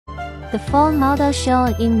The phone model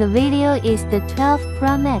shown in the video is the 12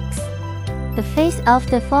 Pro Max. The face of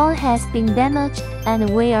the phone has been damaged and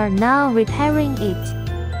we are now repairing it.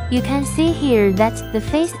 You can see here that the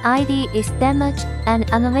Face ID is damaged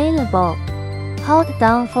and unavailable. Hold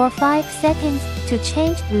down for 5 seconds to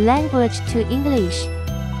change the language to English.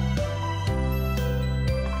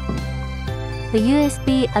 The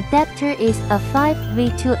USB adapter is a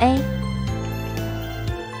 5V2A.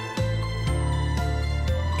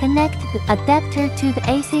 Connect the adapter to the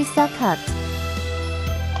AC socket.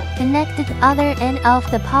 Connect the other end of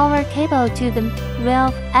the power cable to the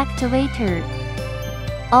valve activator.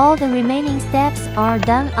 All the remaining steps are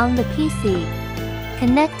done on the PC.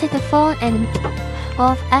 Connect the phone and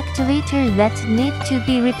valve activator that need to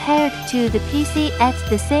be repaired to the PC at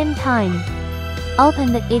the same time.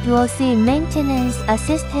 Open the i2C Maintenance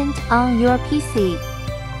Assistant on your PC.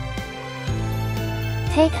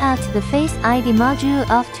 Take out the Face ID module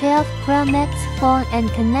of 12 Pro Max phone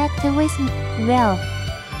and connect with valve.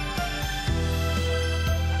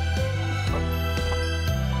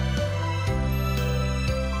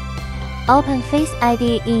 Open Face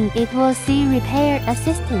ID in i2C Repair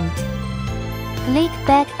Assistant. Click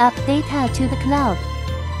Backup Data to the cloud.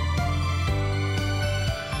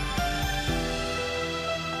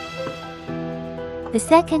 The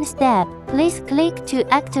second step, please click to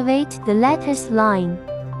activate the latest line.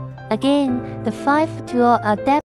 Again, the 5-tool adapter